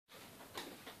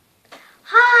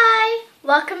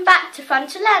Welcome back to Fun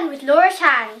to Learn with Laura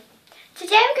Tang.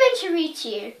 Today I'm going to read to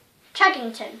you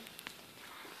Chuggington.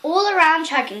 All around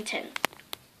Chuggington.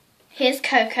 Here's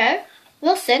Coco,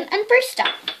 Wilson and Brewster.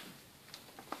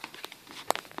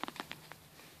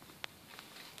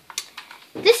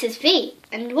 This is V,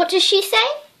 and what does she say?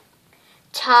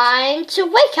 Time to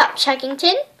wake up,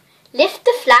 Chuggington. Lift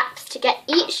the flaps to get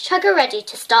each chugger ready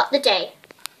to start the day.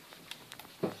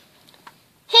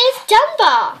 Here's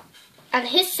Dunbar, and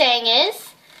his saying is,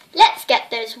 let's get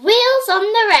those wheels on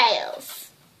the rails.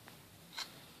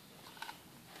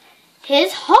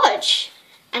 Here's Hodge,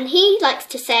 and he likes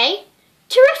to say,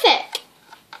 terrific.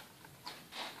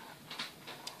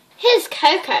 Here's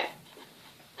Coco,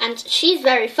 and she's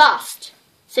very fast,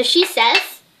 so she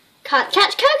says, can't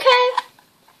catch Coco.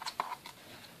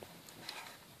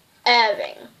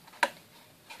 Irving,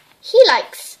 he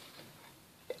likes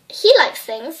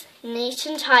things neat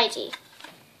and tidy.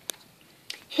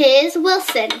 Here's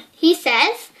Wilson. He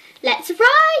says, let's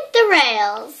ride the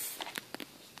rails.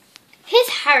 Here's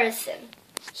Harrison.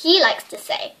 He likes to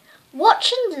say,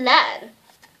 watch and learn.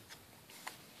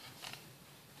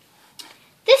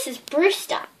 This is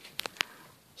Brewster.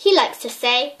 He likes to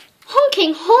say,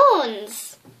 honking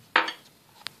horns.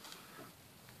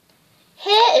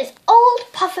 Here is old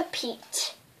Puffer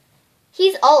Pete.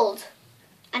 He's old,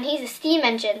 and he's a steam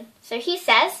engine, so he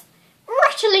says,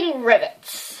 rattling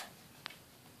rivets.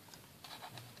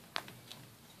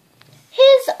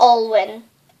 Here's Olwyn.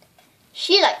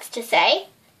 She likes to say,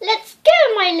 let's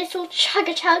go, my little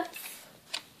chugga-chugs.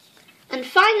 And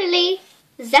finally,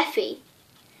 Zeffie.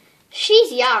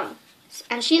 She's young,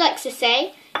 and she likes to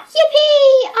say,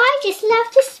 yippee, I just love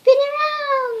to spin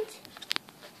around.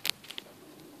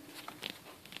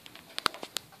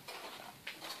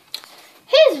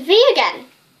 Here's V again.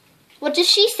 What does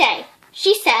she say?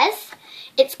 She says,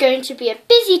 it's going to be a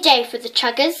busy day for the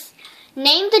chuggers.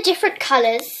 Name the different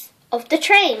colours of the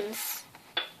trains.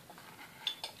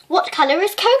 What colour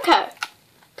is Coco?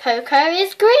 Coco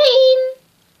is green.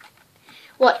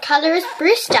 What colour is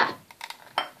Brewster?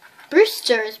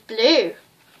 Brewster is blue.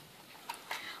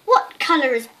 What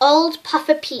colour is old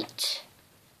Puffer Pete?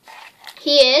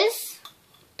 He is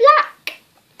black.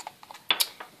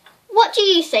 What do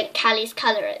you think Callie's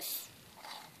colour is?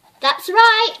 That's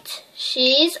right,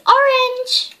 she's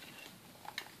orange.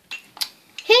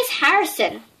 Here's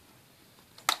Harrison.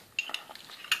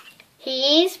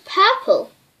 He's purple.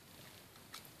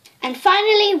 And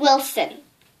finally, Wilson.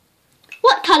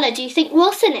 What colour do you think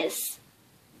Wilson is?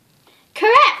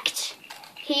 Correct!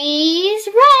 He's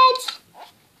red.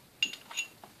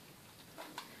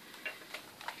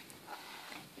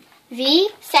 V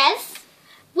says,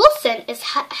 Wilson is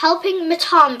helping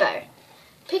Matambo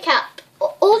pick up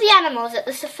all the animals at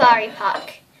the safari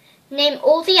park. Name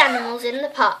all the animals in the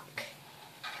park.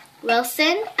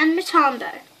 Wilson and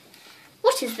Matambo.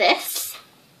 What is this?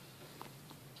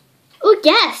 Oh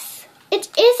yes, it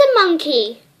is a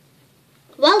monkey.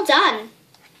 Well done.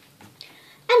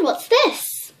 And what's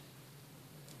this?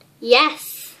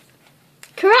 Yes,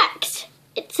 correct,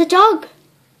 it's a dog.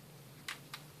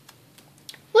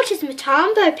 What is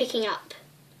Matambo picking up?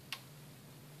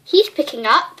 He's picking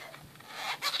up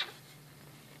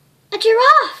a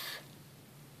giraffe.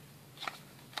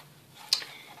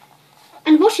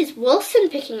 And what is Wilson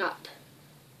picking up?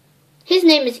 His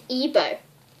name is Ebo,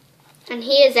 and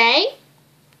he is a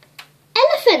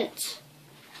elephant.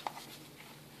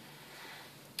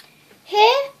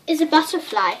 Here is a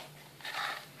butterfly.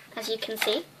 As you can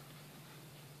see,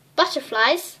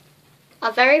 butterflies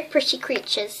are very pretty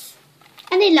creatures,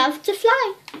 and they love to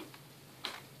fly.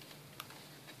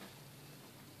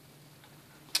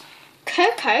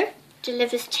 Coco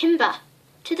delivers timber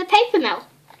to the paper mill.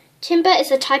 Timber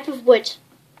is a type of wood.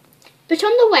 But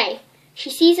on the way, she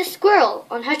sees a squirrel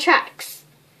on her tracks.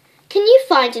 Can you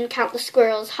find and count the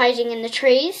squirrels hiding in the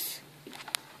trees?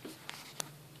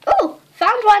 Oh,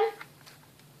 found one.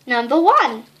 Number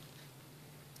 1.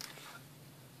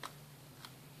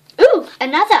 Ooh,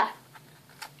 another.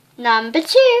 Number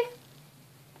 2.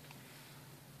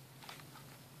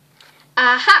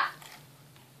 Aha!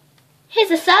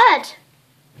 Here's a third.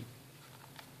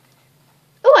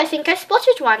 Oh, I think I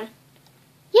spotted one.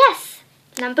 Yes,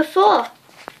 number 4.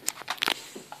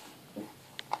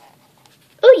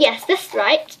 Oh yes, that's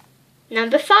right.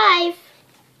 Number 5.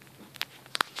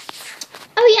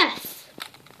 Oh yes.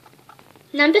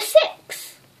 Number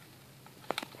 6.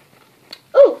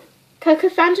 Oh, Coco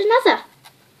found another.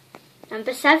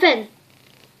 Number 7.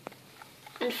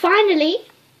 And finally,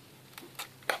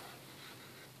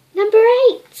 number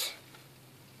 8.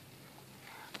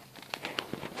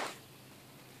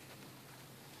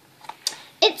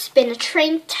 It's been a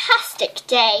train-tastic Scholastic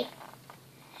Day.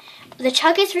 The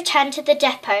Chuggers return to the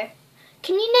depot.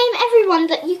 Can you name everyone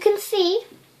that you can see?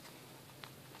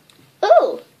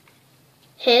 Oh,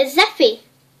 here's Zeffie.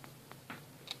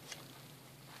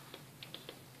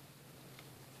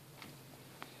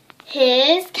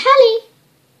 Here's Callie.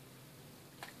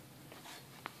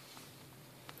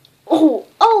 Oh,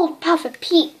 old Puffer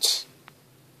Peach.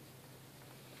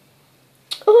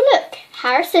 Oh, look,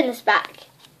 Harrison is back.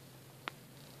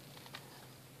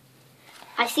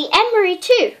 I see Emery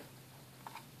too.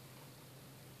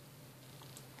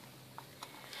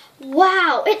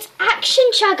 Wow, it's Action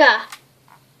Chugger.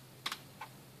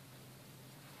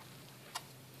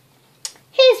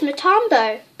 Here's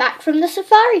Matambo, back from the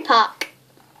safari park.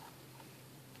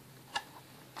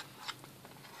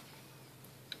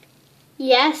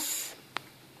 Yes,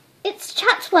 it's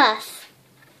Chatsworth.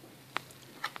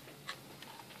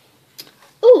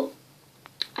 Ooh,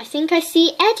 I think I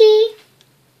see Eddie.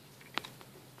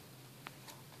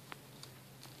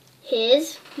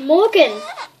 Here's Morgan.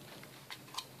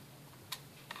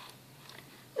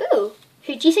 Ooh,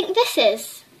 who do you think this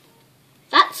is?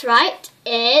 That's right,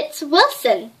 it's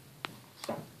Wilson.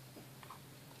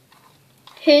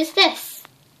 Who's this?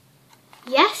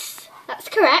 Yes, that's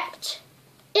correct.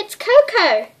 It's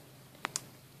Coco.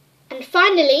 And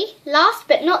finally, last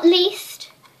but not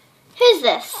least, who's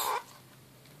this?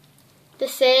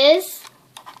 This is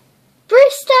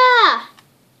Brewster.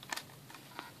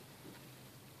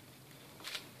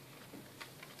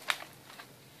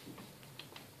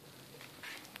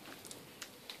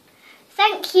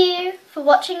 Thank you for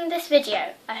watching this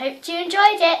video. I hope you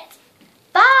enjoyed it.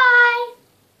 Bye!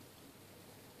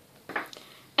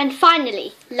 And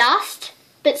finally, last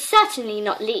but certainly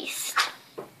not least,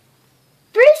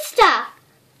 Brewster!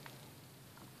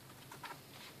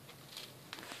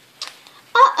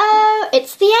 Uh-oh,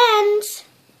 it's the end.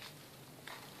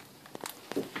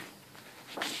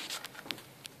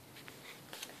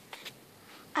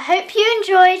 I hope you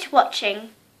enjoyed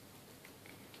watching.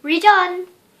 Read on.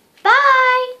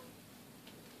 Bye!